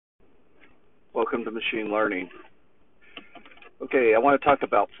welcome to Machine Learning. Okay, I want to talk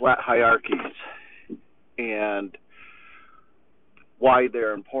about flat hierarchies and why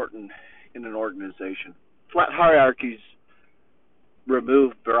they're important in an organization. Flat hierarchies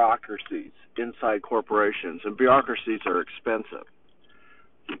remove bureaucracies inside corporations, and bureaucracies are expensive.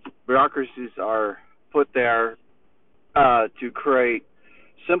 Bureaucracies are put there to create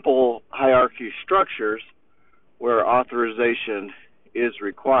simple hierarchy structures where authorization is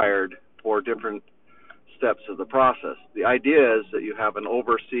required for different steps of the process. The idea is that you have an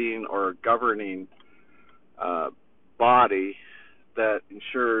overseeing or governing body that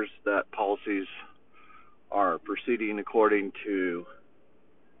ensures that policies are proceeding according to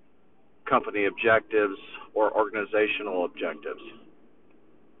company objectives or organizational objectives.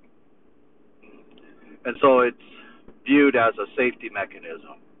 And so it's viewed as a safety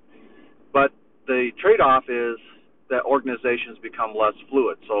mechanism. But the trade-off is that organizations become less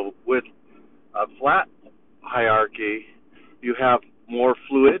fluid. So with a flat hierarchy, you have more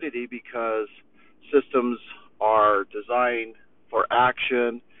fluidity because systems are designed for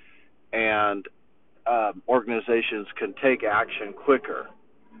action, and organizations can take action quicker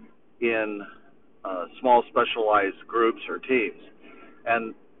in small specialized groups or teams.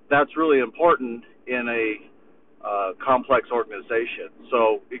 And that's really important in a complex organization.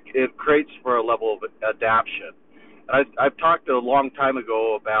 So it creates for a level of adaptation. And I've talked a long time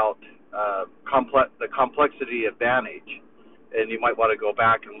ago about the complexity advantage, and you might want to go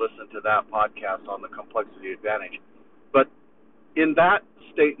back and listen to that podcast on the complexity advantage. But in that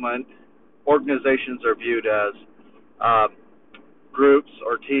statement, organizations are viewed as groups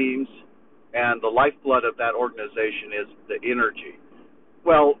or teams, and the lifeblood of that organization is the energy.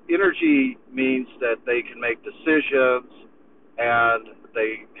 Well, energy means that they can make decisions, and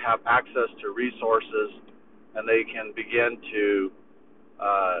they have access to resources, and they can begin to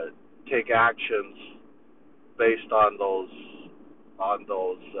take actions based on those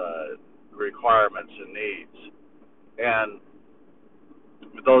requirements and needs, and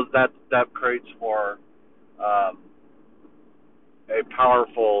that creates for a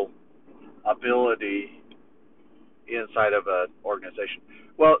powerful ability inside of an organization.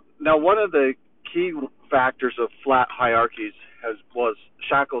 Well, now one of the key factors of flat hierarchies was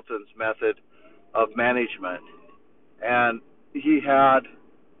Shackleton's method of management, and he had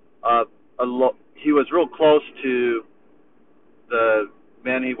he was real close to the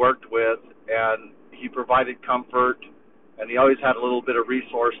men he worked with, and he provided comfort, and he always had a little bit of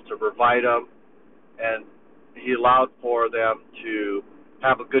resource to provide them, and he allowed for them to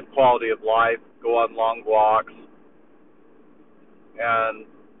have a good quality of life, go on long walks, and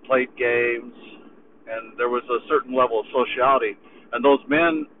played games, and there was a certain level of sociality, and those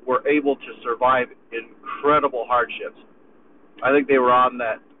men were able to survive incredible hardships. I think they were on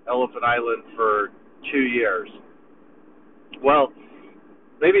that Elephant Island for 2 years. Well,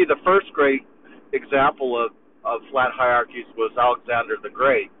 maybe the first great example of flat hierarchies was Alexander the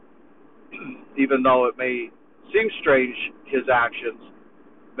Great. Even though it may seem strange, his actions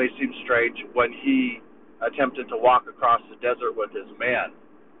may seem strange when he attempted to walk across the desert with his men.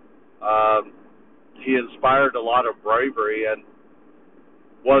 He inspired a lot of bravery, and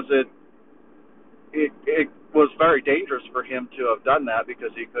it was very dangerous for him to have done that,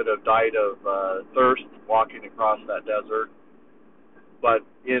 because he could have died of thirst walking across that desert. But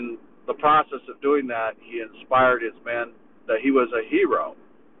in the process of doing that, he inspired his men that he was a hero.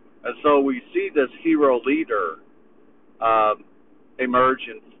 And so we see this hero leader emerge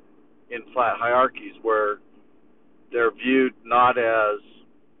in flat hierarchies, where they're viewed not as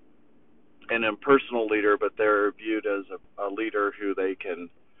an impersonal leader, but they're viewed as a leader who they can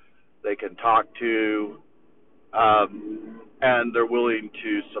talk to, and they're willing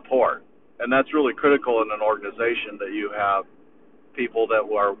to support. And that's really critical in an organization, that you have people that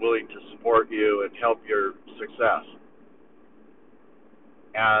are willing to support you and help your success.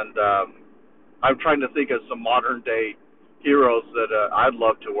 And I'm trying to think of some modern day heroes that I'd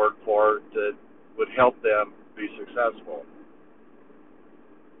love to work for that would help them be successful,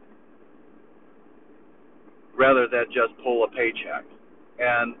 rather than just pull a paycheck.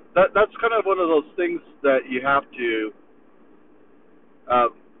 And that's kind of one of those things that you have to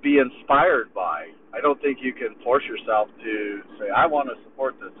be inspired by. I don't think you can force yourself to say, I want to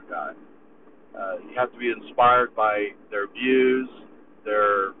support this guy. You have to be inspired by their views,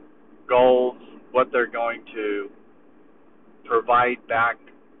 their goals, what they're going to provide back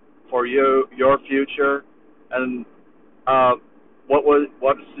for you, your future, and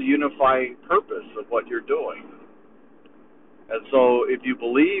what's the unifying purpose of what you're doing. And so if you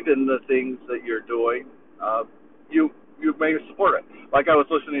believe in the things that you're doing, you may support it. Like I was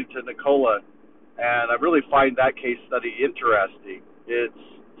listening to Nikola And I really find that case study interesting. Its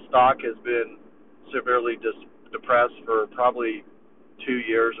stock has been severely depressed for probably 2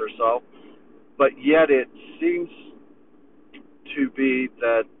 years or so, but yet it seems to be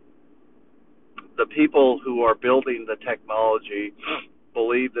that the people who are building the technology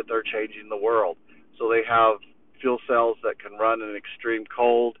believe that they're changing the world. So they have fuel cells that can run in extreme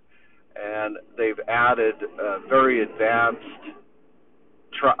cold, and they've added very advanced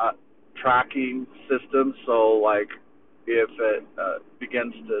tracking systems. So, like, if it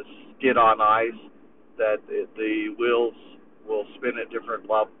begins to skid on ice, that the wheels will spin at different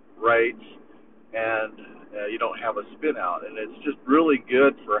rates, and you don't have a spin out. And it's just really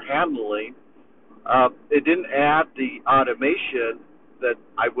good for handling. It didn't add the automation that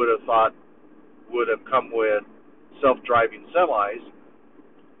I would have thought would have come with self-driving semis,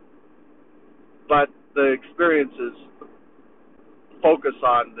 but the experiences focus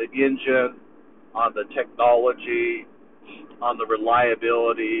on the engine, on the technology, on the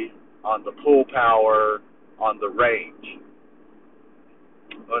reliability, on the pull power, on the range.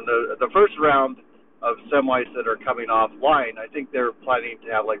 On the first round of semis that are coming offline, I think they're planning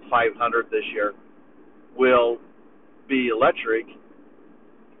to have like 500 this year, will be electric.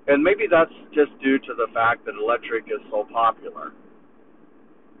 And maybe that's just due to the fact that electric is so popular.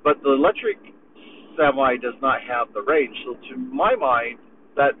 But the electric semi does not have the range. So to my mind,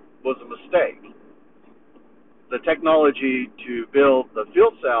 that was a mistake. The technology to build the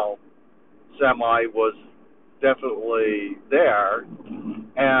fuel cell semi was definitely there,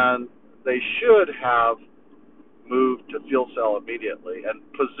 and they should have moved to fuel cell immediately and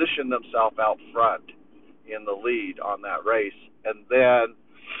positioned themselves out front in the lead on that race, and then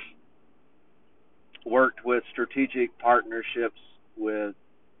worked with strategic partnerships with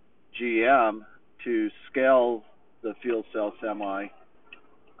GM to scale the fuel cell semi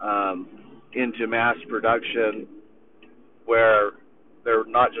into mass production, where they're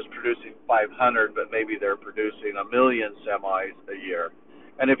not just producing 500, but maybe they're producing 1 million semis a year.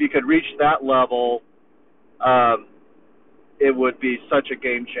 And if you could reach that level, it would be such a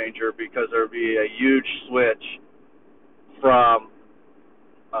game changer, because there would be a huge switch from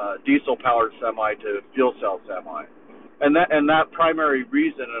diesel-powered semi to fuel cell semi. And that primary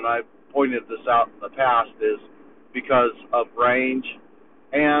reason, and I've pointed this out in the past, is because of range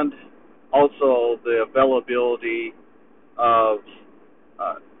and also the availability of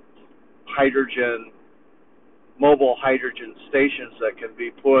mobile hydrogen stations that can be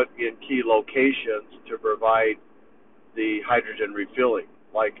put in key locations to provide the hydrogen refilling,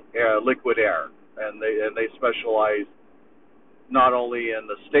 like Liquid Air, and they specialize not only in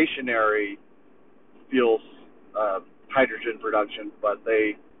the stationary fuels hydrogen production, but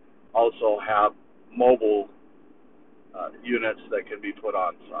they also have mobile units that can be put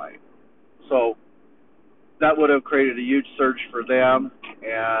on site. So that would have created a huge surge for them,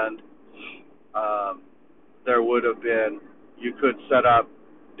 and there would have been, you could set up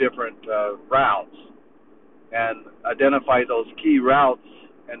different routes and identify those key routes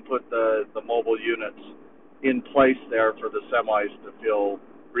and put the mobile units in place there for the semis to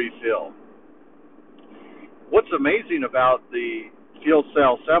refill. What's amazing about the fuel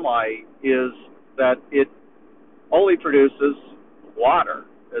cell semi is that it only produces water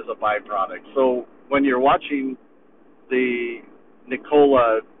as a byproduct. So when you're watching the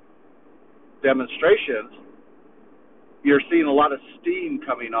Nikola demonstrations, you're seeing a lot of steam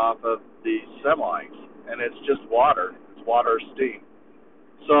coming off of the semis, and it's just water. It's water steam.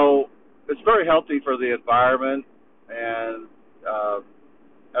 So it's very healthy for the environment, and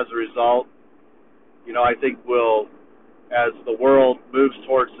as a result, I think as the world moves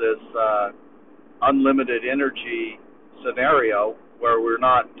towards this unlimited energy scenario, where we're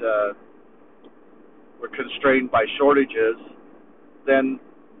constrained by shortages, then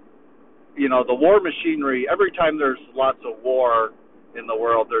the war machinery, every time there's lots of war in the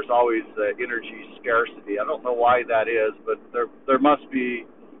world, there's always energy scarcity. I don't know why that is, but there must be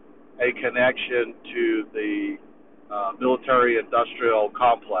a connection to the military-industrial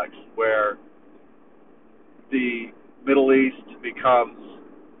complex, where the Middle East becomes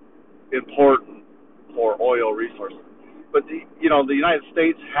important for oil resources. But the United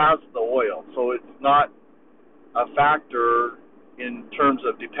States has the oil, so it's not a factor in terms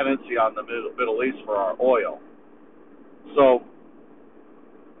of dependency on the Middle East for our oil. So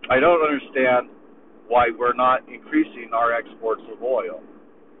I don't understand why we're not increasing our exports of oil.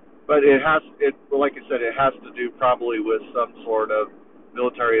 But like I said, it has to do probably with some sort of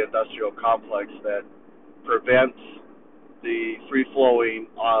military-industrial complex that prevents the free-flowing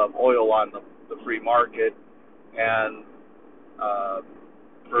of oil on the free market, and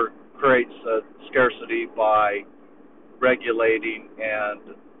creates scarcity by regulating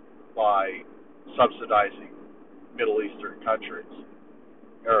and by subsidizing Middle Eastern countries,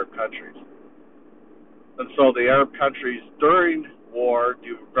 Arab countries. And so the Arab countries during war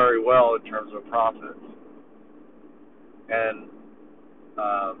do very well in terms of profits. And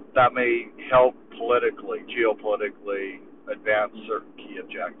that may help politically, geopolitically, advance certain key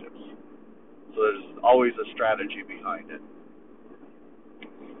objectives. So there's always a strategy behind it.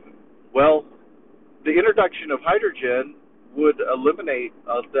 Well, the introduction of hydrogen would eliminate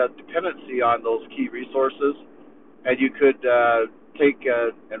that dependency on those key resources, and you could take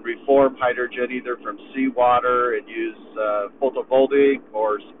and reform hydrogen either from seawater and use photovoltaic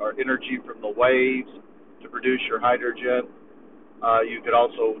or energy from the waves to produce your hydrogen. You could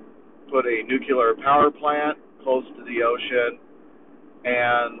also put a nuclear power plant close to the ocean,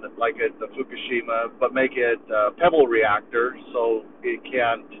 and like at the Fukushima, but make it a pebble reactor so it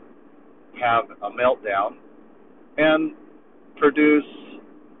can't have a meltdown, and produce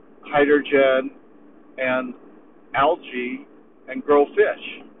hydrogen and algae and grow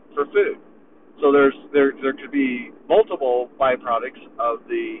fish for food. So there could be multiple byproducts of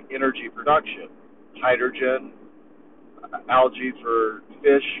the energy production: hydrogen, algae for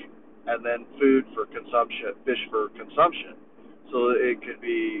fish, and then food for consumption, fish for consumption. So it could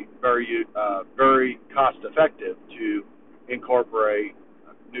be very cost effective to incorporate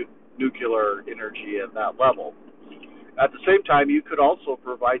nuclear energy at that level. At the same time, you could also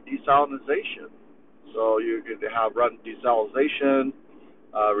provide desalination. So you could run desalination,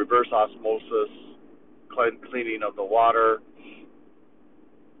 reverse osmosis, cleaning of the water,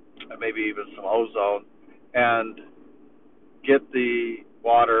 and maybe even some ozone, and get the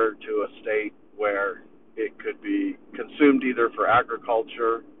water to a state where it could be consumed either for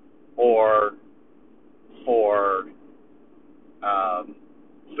agriculture or for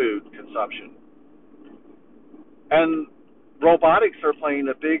food consumption. And robotics are playing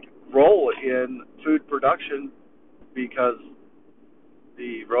a big role in food production because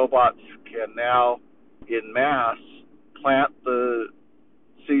the robots can now, in mass, plant the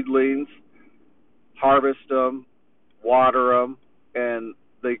seedlings, harvest them, water them, and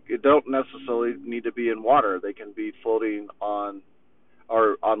they don't necessarily need to be in water. They can be floating on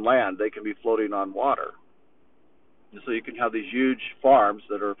land. They can be floating on water. So you can have these huge farms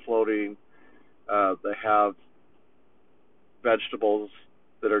that are floating. They have vegetables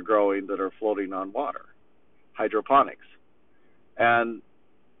that are growing that are floating on water, hydroponics. And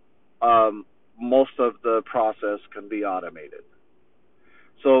most of the process can be automated.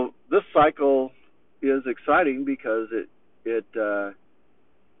 So this cycle is exciting because it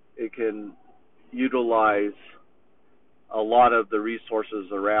can utilize a lot of the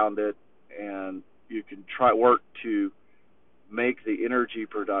resources around it, and you can work to make the energy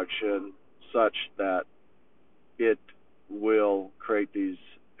production such that it will create these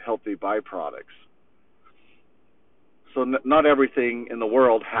healthy byproducts. So not everything in the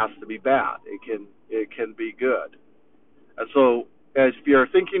world has to be bad. It can be good. And so as you're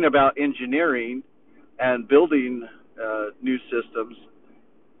thinking about engineering and building new systems,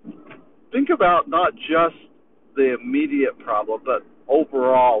 think about not just the immediate problem, but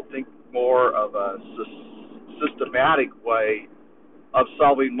overall think more of a systematic way of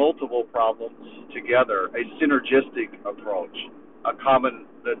solving multiple problems together, a synergistic approach, a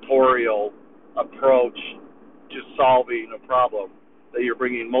combinatorial approach to solving a problem, that you're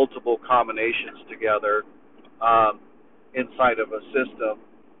bringing multiple combinations together inside of a system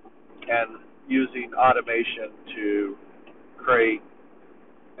and using automation to create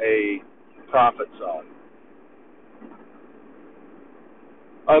a profit zone.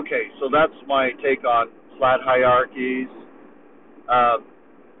 Okay, so that's my take on flat hierarchies.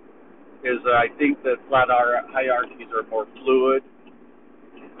 I think that flat hierarchies are more fluid.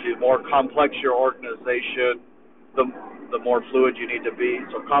 The more complex your organization, the more fluid you need to be.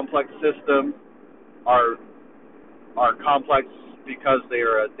 So complex systems are complex because they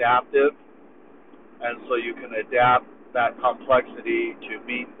are adaptive, and so you can adapt that complexity to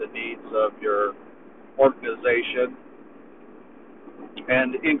meet the needs of your organization.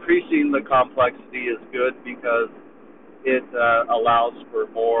 And increasing the complexity is good because it allows for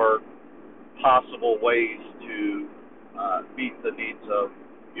more possible ways to meet the needs of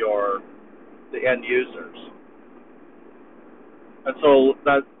the end users. And so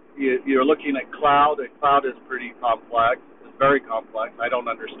that you're looking at cloud, and cloud is pretty complex. It's very complex. I don't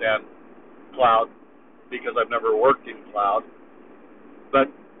understand cloud because I've never worked in cloud. But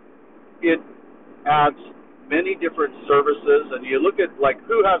it adds many different services, and you look at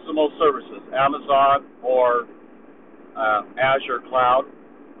who has the most services, Amazon or Azure Cloud.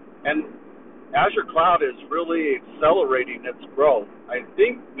 And Azure Cloud is really accelerating its growth, I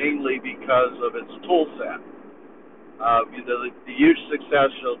think mainly because of its tool set. The huge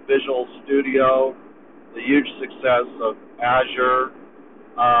success of Visual Studio, the huge success of Azure,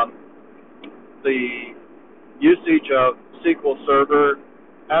 um, the usage of SQL Server,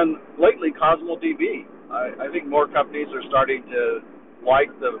 and lately CosmoDB. I think more companies are starting to like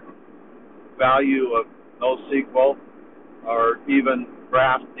the value of NoSQL or even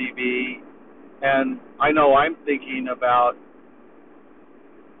GraphDB. And I know I'm thinking about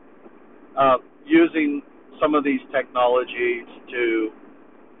using some of these technologies to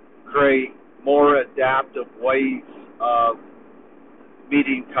create more adaptive ways of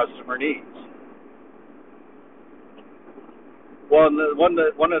meeting customer needs. Well,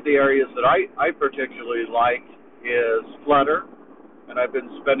 one of the areas that I particularly like is Flutter, and I've been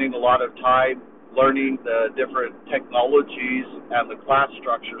spending a lot of time learning the different technologies and the class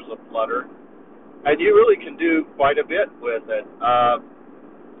structures of Flutter, and you really can do quite a bit with it.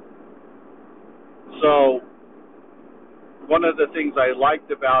 So one of the things I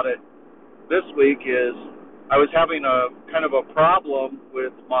liked about it this week is I was having a kind of a problem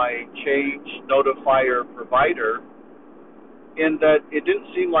with my change notifier provider, in that it didn't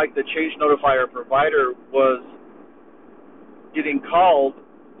seem like the change notifier provider was getting called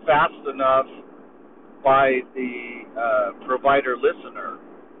fast enough by the provider listener,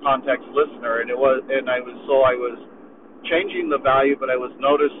 context listener, and I was changing the value, but I was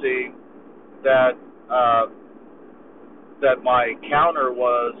noticing that that my counter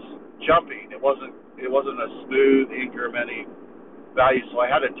was jumping. It wasn't a smooth incrementing value, so I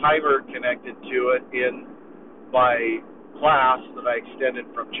had a timer connected to it in my class that I extended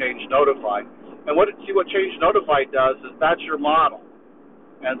from Change Notify. And what Change Notify does is that's your model.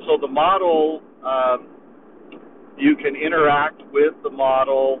 And so the model, you can interact with the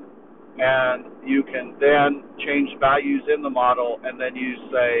model, and you can then change values in the model, and then you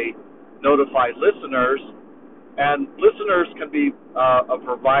say notify listeners. And listeners can be a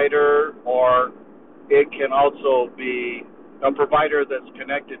provider, or it can also be a provider that's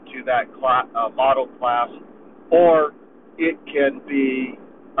connected to that model class, or it can be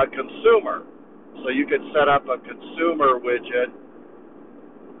a consumer. So you could set up a consumer widget,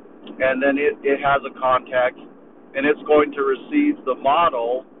 and then it has a context, and it's going to receive the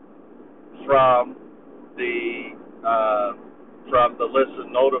model from the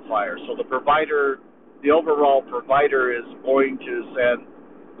listen notifier. So the overall provider is going to send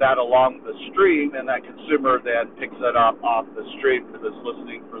that along the stream, and that consumer then picks it up off the stream because it's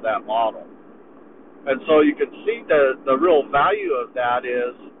listening for that model. And so you can see the real value of that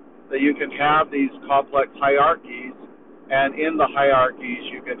is that you can have these complex hierarchies, and in the hierarchies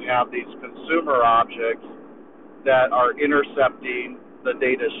you can have these consumer objects that are intercepting the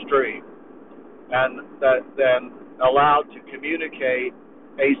data stream, and that then allowed to communicate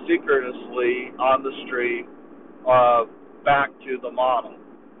asynchronously on the stream back to the model.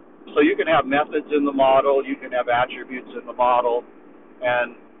 So you can have methods in the model, you can have attributes in the model,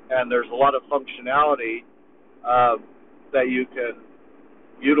 and there's a lot of functionality that you can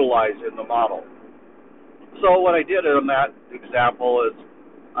utilize in the model. So what I did in that example is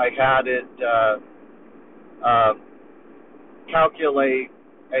I had it calculate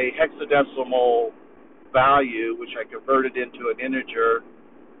a hexadecimal value, which I converted into an integer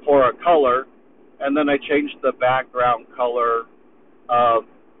for a color, and then I changed the background color of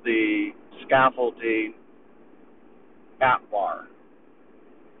the scaffolding app bar.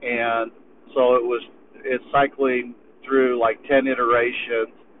 And so it's cycling through like 10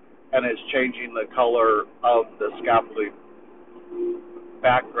 iterations, and it's changing the color of the scaffolding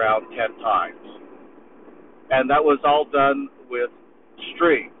background 10 times. And that was all done with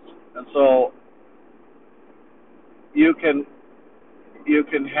strings. And so you can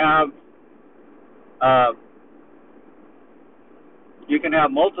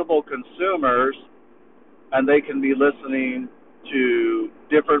have multiple consumers, and they can be listening to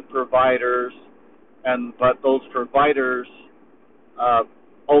different providers, but those providers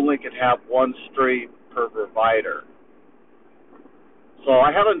only can have one stream per provider. So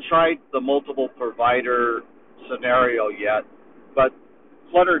I haven't tried the multiple provider scenario yet, but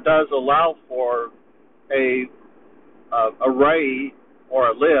Flutter does allow for a array or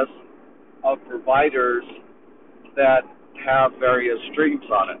a list of providers that have various streams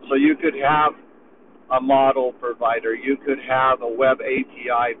on it. So you could have a model provider, you could have a web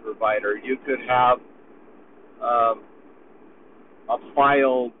API provider, you could have a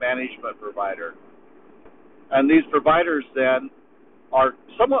file management provider. And these providers then are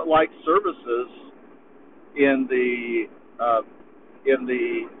somewhat like services in the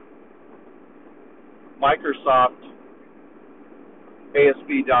Microsoft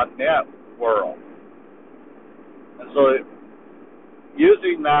ASP.NET world. And so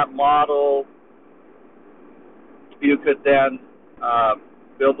using that model, you could then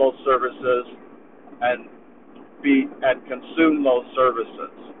build those services and consume those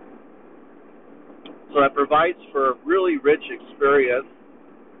services. So that provides for a really rich experience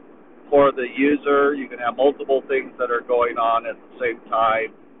for the user. You can have multiple things that are going on at the same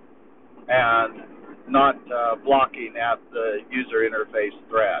time and not blocking at the user interface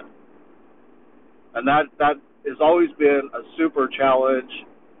thread. And that has always been a super challenge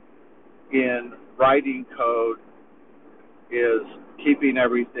in writing code, is keeping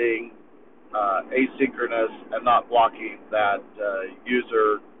everything asynchronous and not blocking that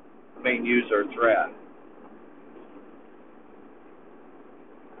main user thread.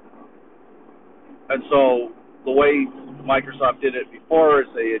 And so the way Microsoft did it before is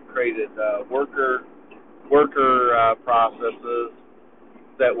they had created worker processes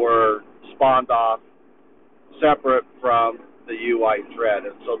that were spawned off separate from the UI thread,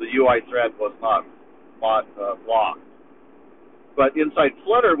 and so the UI thread was not blocked. But inside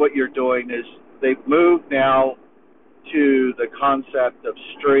Flutter, what you're doing is they've moved now to the concept of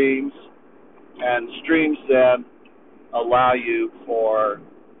streams, and streams then allow you for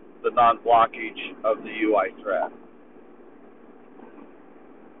the non-blockage of the UI thread.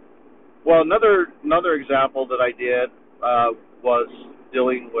 Well, another example that I did was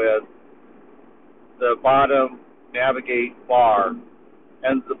dealing with the bottom navigate bar.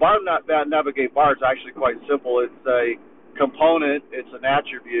 And the bottom navigate bar is actually quite simple. It's a component, it's an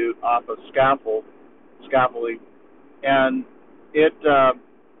attribute off of scaffolding, and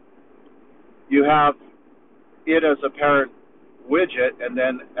you have it as a parent widget, and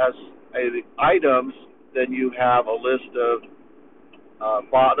then as items, then you have a list of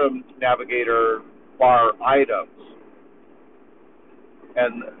bottom navigator bar items,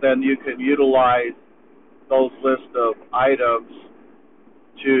 and then you can utilize those list of items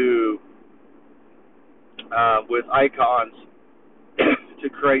to with icons to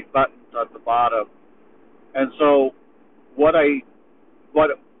create buttons at the bottom. And so what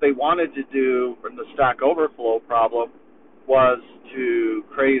they wanted to do in the Stack Overflow problem was to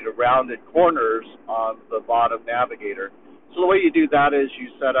create rounded corners on the bottom navigator. So the way you do that is you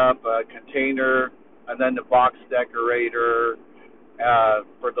set up a container and then the box decorator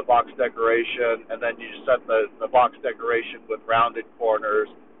for the box decoration, and then you set the box decoration with rounded corners.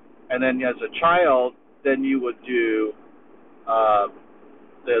 And then as a child, then you would do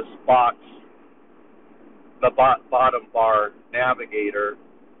this box, the bottom bar navigator,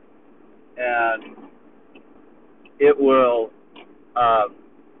 and it will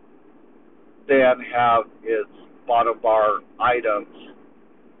then have its bottom bar items.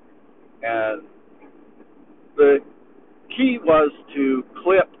 And the key was to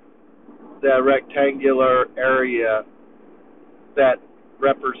clip the rectangular area that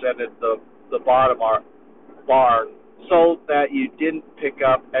represented the bottom bar so that you didn't pick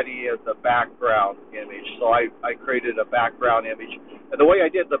up any of the background image. So I created a background image. And the way I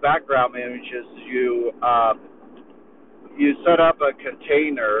did the background image is you set up a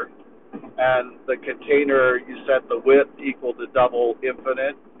container, and the container, you set the width equal to double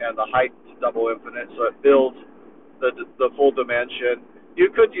infinite and the height to double infinite, so it builds the full dimension. You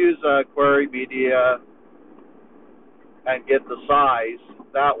could use query media and get the size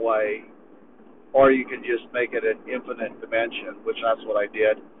that way, or you can just make it an infinite dimension, which that's what I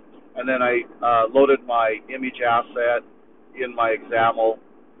did. And then I loaded my image asset in my XAML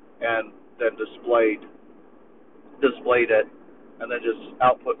and then displayed it, and then just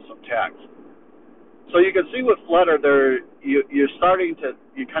output some text. So you can see with Flutter there, you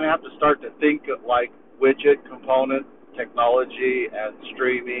kind of have to start to think like widget component technology and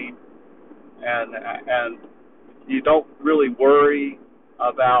streaming, and you don't really worry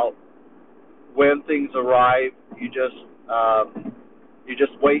about when things arrive. You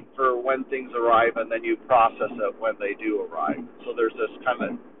just wait for when things arrive, and then you process it when they do arrive. So there's this kind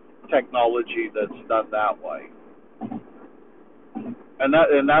of technology that's done that way, and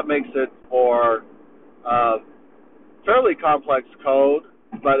that makes it for fairly complex code,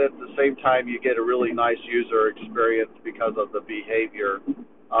 but at the same time you get a really nice user experience because of the behavior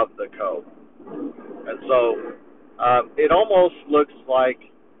of the code. And so it almost looks like,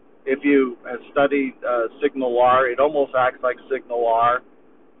 if you have studied SignalR, it almost acts like SignalR,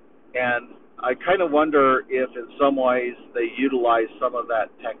 and I kind of wonder if in some ways they utilize some of that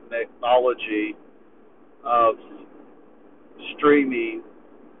technology of streaming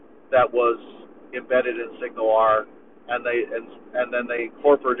that was embedded in SignalR and then they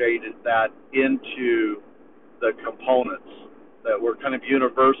incorporated that into the components that were kind of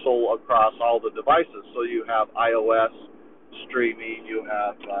universal across all the devices. So you have iOS streaming, you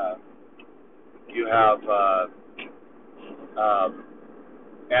have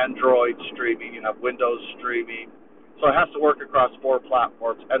Android streaming, you have Windows streaming. So it has to work across 4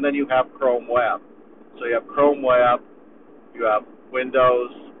 platforms, and then you have Chrome Web. So you have Chrome Web, you have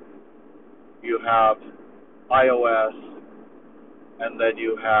Windows, you have iOS, and then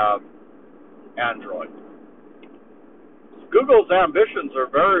you have Android. Google's ambitions are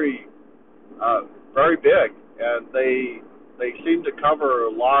very big, and they seem to cover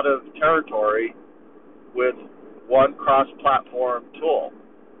a lot of territory with one cross-platform tool.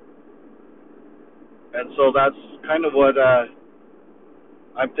 And so that's kind of what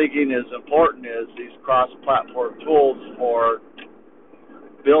I'm thinking is important, is these cross-platform tools for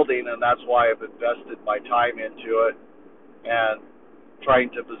building, and that's why I've invested my time into it and trying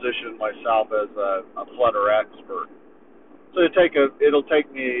to position myself as a Flutter expert. So it'll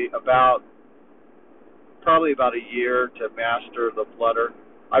take me probably about a year to master the Flutter.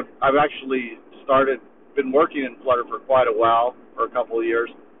 I've actually been working in Flutter for quite a while, for a couple of years,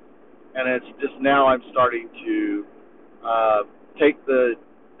 and it's just now I'm starting to take the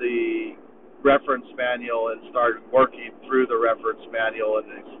reference manual and start working through the reference manual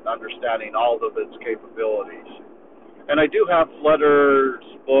and understanding all of its capabilities. And I do have Flutter's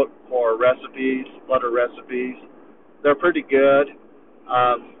book for recipes, Flutter recipes. They're pretty good,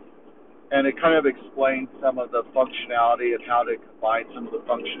 and it kind of explains some of the functionality and how to combine some of the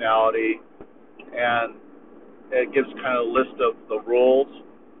functionality, and it gives kind of a list of the rules.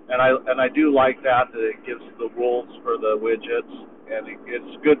 And I do like that it gives the rules for the widgets, and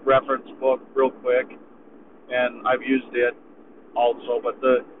it's a good reference book, real quick, and I've used it also. But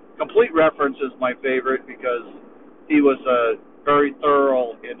the complete reference is my favorite because he was very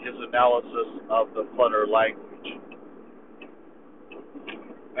thorough in his analysis of the Flutter language.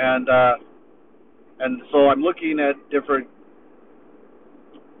 And so I'm looking at different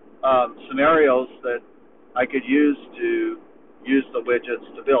scenarios that I could use the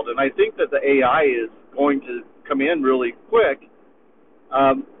widgets to build. And I think that the AI is going to come in really quick.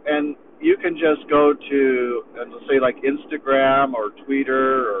 And you can just go to, and say, like Instagram or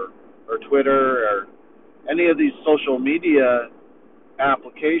Twitter or Twitter or any of these social media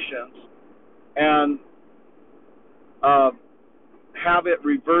applications, and have it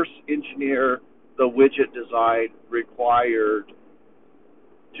reverse engineer the widget design required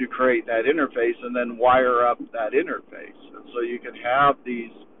to create that interface, and then wire up that interface. And so you can have these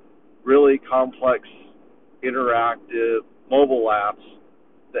really complex interactive mobile apps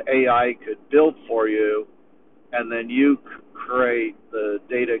the AI could build for you, and then you create the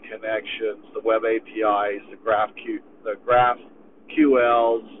data connections, the web APIs, the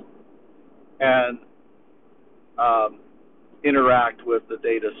GraphQLs, and interact with the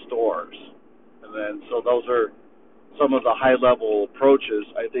data stores. And then, so those are some of the high-level approaches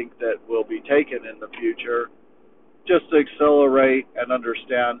I think that will be taken in the future, just to accelerate and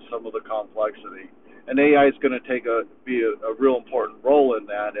understand some of the complexity. And AI is going to be a real important role in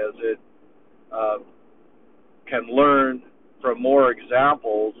that, as it can learn from more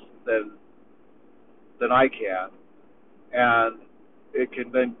examples than I can, and it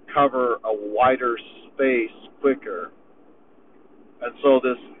can then cover a wider space quicker. And so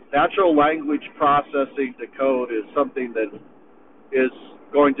this natural language processing to code is something that is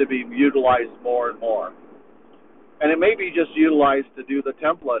going to be utilized more and more. And it may be just utilized to do the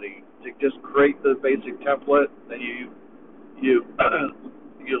templating, to just create the basic template, then you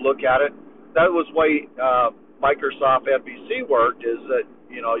look at it. That was way Microsoft MVC worked, is that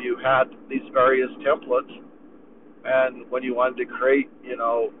you had these various templates, and when you wanted to create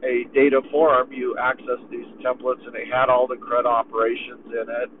a data form, you accessed these templates, and it had all the CRUD operations in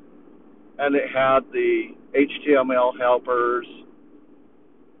it, and it had the HTML helpers,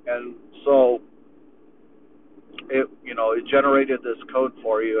 and so it generated this code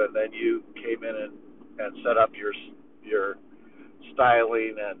for you, and then you came in and set up your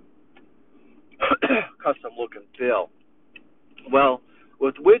styling and custom look and feel. Well,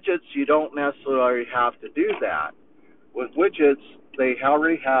 with widgets, you don't necessarily have to do that. With widgets, they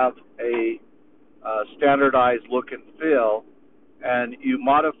already have a standardized look and feel, and you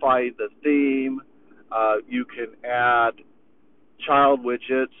modify the theme. You can add child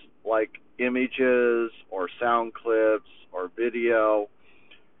widgets like images or sound clips or video.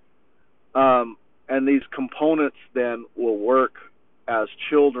 And these components then will work as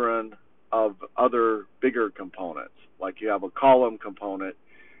children of other bigger components. Like you have a column component,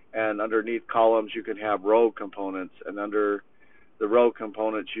 And underneath columns, you can have row components, and under the row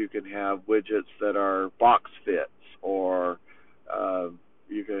components, you can have widgets that are box fits, or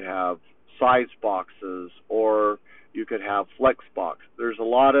you could have size boxes, or you could have flex box. There's a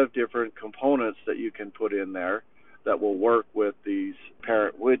lot of different components that you can put in there that will work with these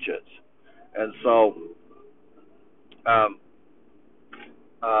parent widgets. And so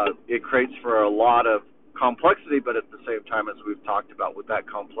it creates for a lot of complexity, but at the same time, as we've talked about, with that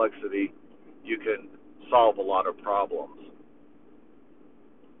complexity, you can solve a lot of problems.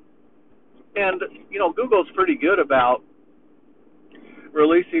 And, Google's pretty good about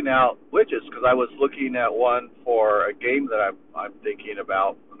releasing out widgets, because I was looking at one for a game that I'm thinking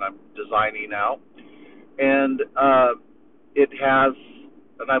about and I'm designing out. And it has,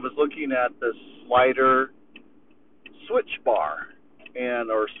 and I was looking at the slider switch bar,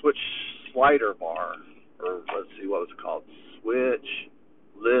 or switch slider bar, or let's see, what was it called? Switch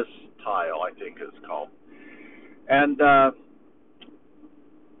list tile, I think it's called. And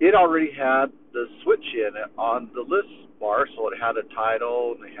it already had the switch in it on the list bar, so it had a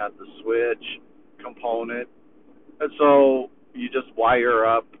title and it had the switch component. And so you just wire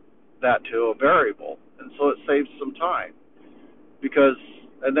up that to a variable. And so it saves some time,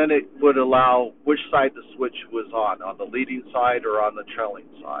 and then it would allow which side the switch was on the leading side or on the trailing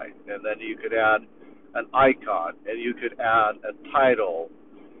side. And then you could add an icon, and you could add a title.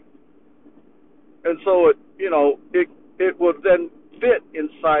 And so it would then fit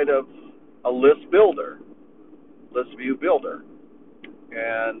inside of a list view builder.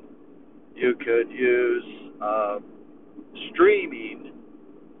 And you could use streaming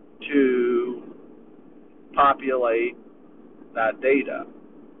to populate that data.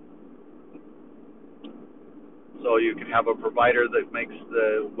 So you can have a provider that makes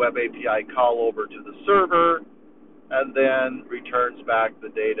the web API call over to the server and then returns back the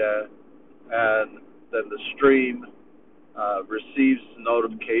data, and then the stream receives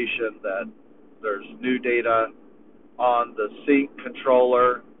notification that there's new data on the sync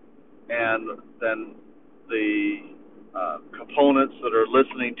controller, and then the components that are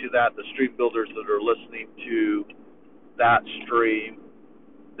listening to that, the stream builders that are listening to that stream,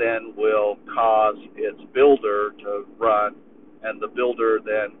 then will cause its builder to run, and the builder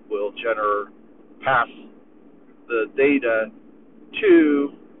then will pass the data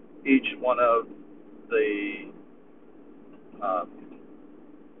to each one of the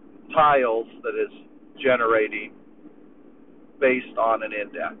tiles that is generating based on an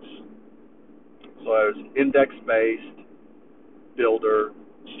index. So it's index-based builder,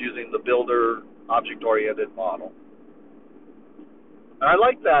 using the builder object-oriented model. And I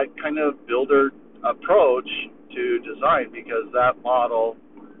like that kind of builder approach to design, because that model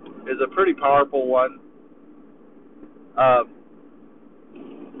is a pretty powerful one,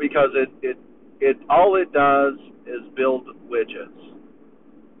 because it all it does is build widgets,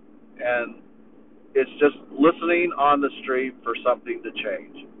 and it's just listening on the stream for something to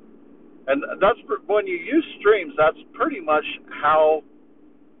change. And when you use streams, that's pretty much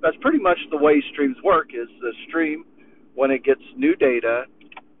the way streams work. Is the stream, when it gets new data,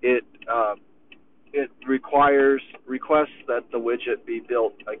 it requests that the widget be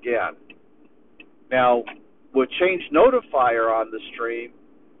built again. Now, with Change Notifier on the stream,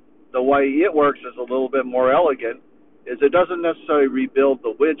 the way it works is a little bit more elegant. Is it doesn't necessarily rebuild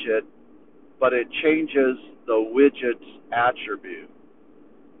the widget, but it changes the widget's attribute.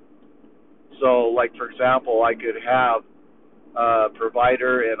 So, like, for example, I could have a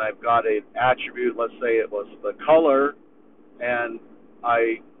provider, and I've got an attribute, let's say it was the color, and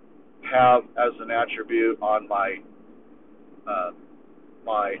I have as an attribute on my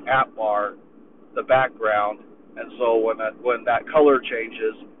my app bar the background, and so when that color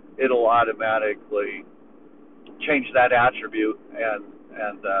changes, it'll automatically change that attribute and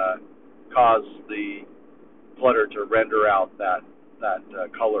cause the Flutter to render out that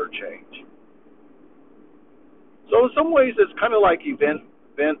color change. So in some ways, it's kind of like event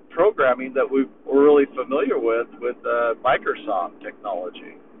programming that we're really familiar with Microsoft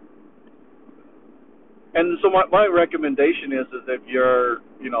technology. And so my recommendation is if you're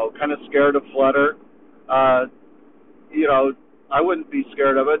kind of scared of Flutter, I wouldn't be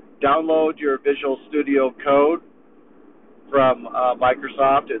scared of it. Download your Visual Studio Code from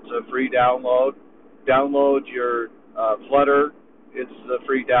Microsoft. It's a free download. Download your Flutter. It's a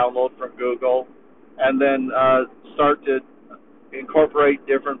free download from Google. And then start to incorporate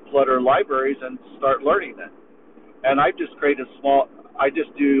different Flutter libraries and start learning it. And I just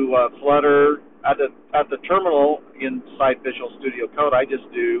do Flutter at the terminal inside Visual Studio Code. I just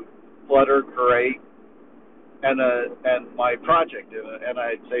do Flutter create and my project, and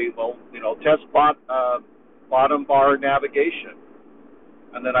I'd say, well, test bottom bar navigation,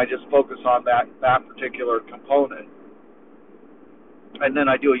 and then I just focus on that particular component, and then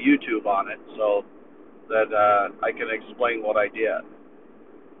I do a YouTube on it so that I can explain what I did.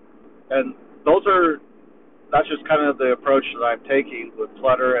 And that's just kind of the approach that I'm taking with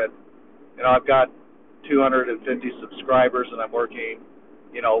Flutter. And I've got 250 subscribers, and I'm working,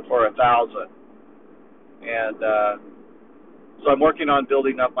 for 1,000. And so I'm working on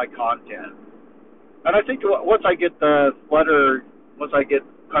building up my content. And I think once I get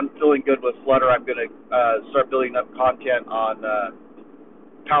feeling good with Flutter, I'm going to start building up content on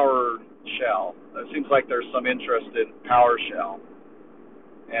PowerShell. It seems like there's some interest in PowerShell,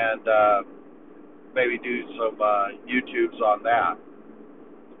 and maybe do some YouTubes on that.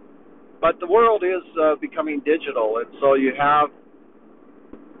 But the world is becoming digital, and so you have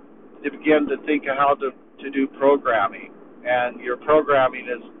to begin to think of how to do programming. And your programming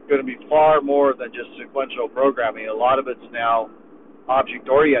is going to be far more than just sequential programming. A lot of it's now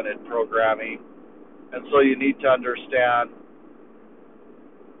object-oriented programming, and so you need to understand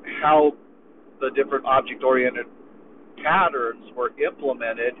how the different object-oriented patterns were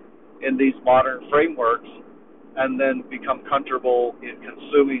implemented in these modern frameworks, and then become comfortable in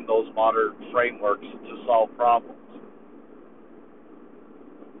consuming those modern frameworks to solve problems.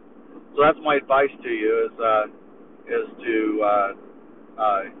 So that's my advice to you: is to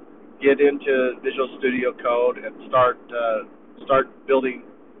get into Visual Studio Code and start building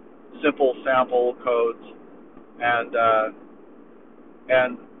simple sample codes, and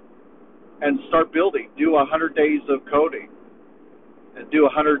start building. Do 100 days of coding, and do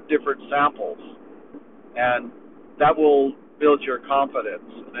 100 different samples, and that will build your confidence.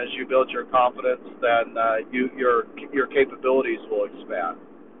 And as you build your confidence, then your capabilities will expand.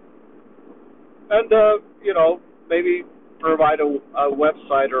 And maybe provide a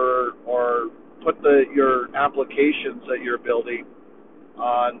website or put your applications that you're building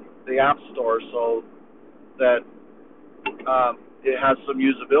on the App Store so that it has some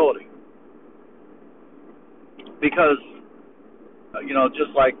usability. Because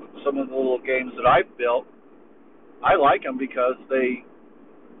just like some of the little games that I've built, I like them because they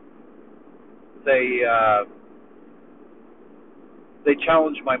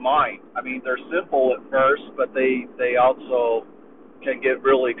challenge my mind. I mean, they're simple at first, but they also can get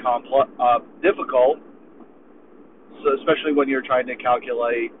really difficult. So especially when you're trying to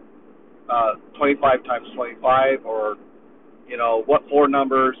calculate 25 times 25, or what four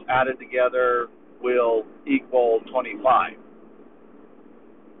numbers added together will equal 25.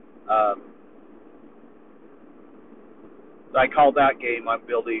 I call that game I'm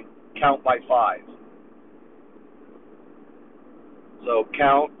building Count by Five. So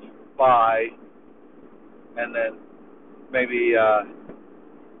count by, and then maybe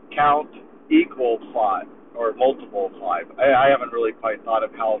count equal 5 or multiple 5. I haven't really quite thought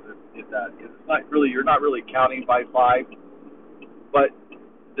of how to do that. It's not really, you're not really counting by 5, but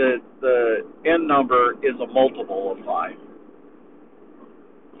the end number is a multiple of 5.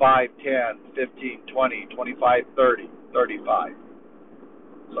 5, 10, 15, 20, 25, 30, 35.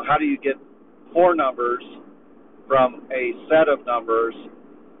 So how do you get four numbers from a set of numbers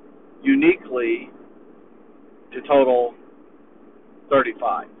uniquely to total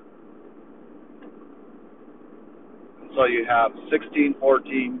 35? And so you have 16,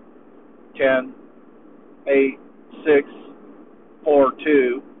 14, 10, 8, 6, 4,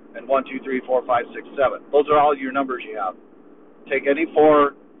 2, and 1, 2, 3, 4, 5, 6, 7. Those are all your numbers you have. Take any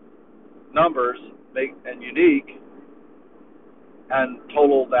four numbers, make and unique, and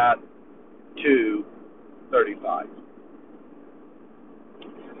total that to 35.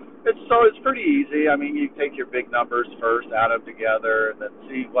 It's pretty easy. I mean, you take your big numbers first, add them together, and then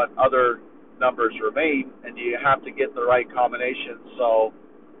see what other numbers remain, and you have to get the right combination so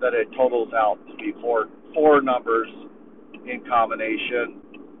that it totals out to be four numbers in combination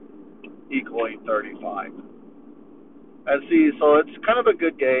equaling 35. And see, so it's kind of a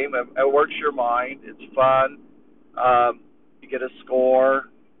good game. It works your mind. It's fun. You get a score,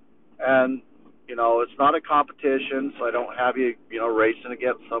 and it's not a competition, so I don't have you, racing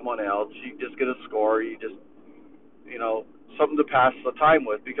against someone else. You just get a score. You just, something to pass the time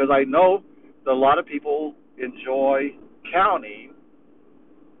with, because I know that a lot of people enjoy counting,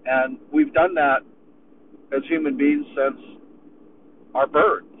 and we've done that as human beings since our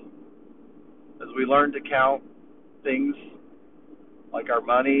birth. As we learn to count things like our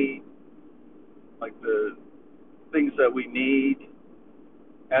money, like the things that we need,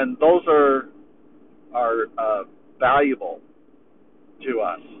 and those are valuable to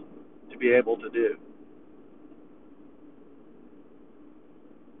us to be able to do.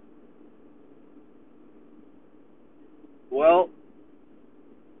 Well,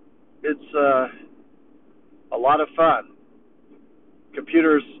 it's a lot of fun.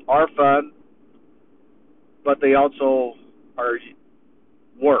 Computers are fun, but they also are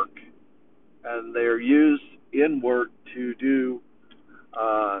work, and they're used in work to do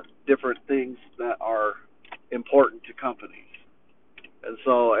different things that are important to companies. And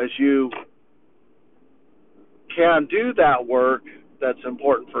so, as you can do that work that's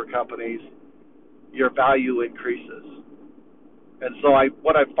important for companies, your value increases. And so,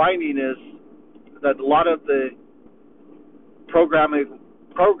 what I'm finding is that a lot of the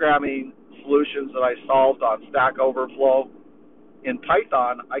programming solutions that I solved on Stack Overflow in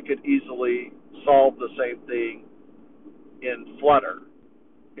Python, I could easily solve the same thing in Flutter,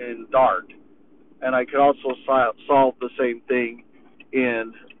 in Dart, and I could also solve the same thing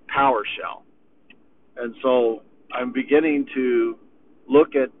in PowerShell. And so I'm beginning to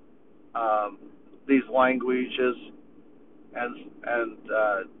look at these languages and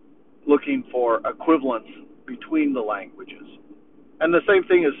looking for equivalence between the languages. And the same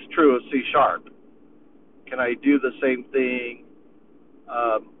thing is true of C Sharp. Can I do the same thing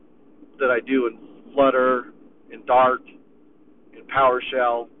that I do in Flutter, in Dart, in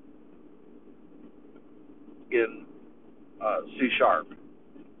PowerShell, in C Sharp?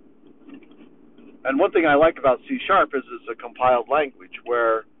 And one thing I like about C Sharp is it's a compiled language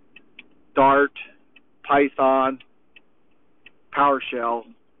where Dart, Python, PowerShell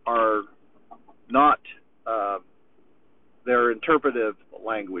are not, they're interpretive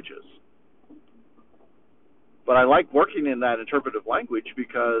languages. But I like working in that interpretive language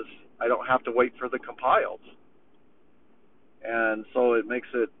because I don't have to wait for the compiles. And so it makes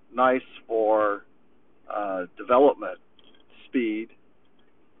it nice for development speed,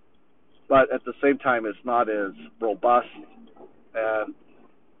 but at the same time it's not as robust and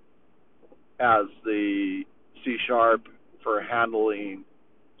as the C Sharp for handling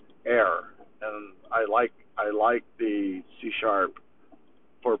error. And I like the C Sharp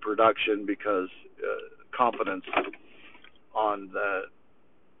for production because confidence on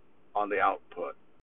the output.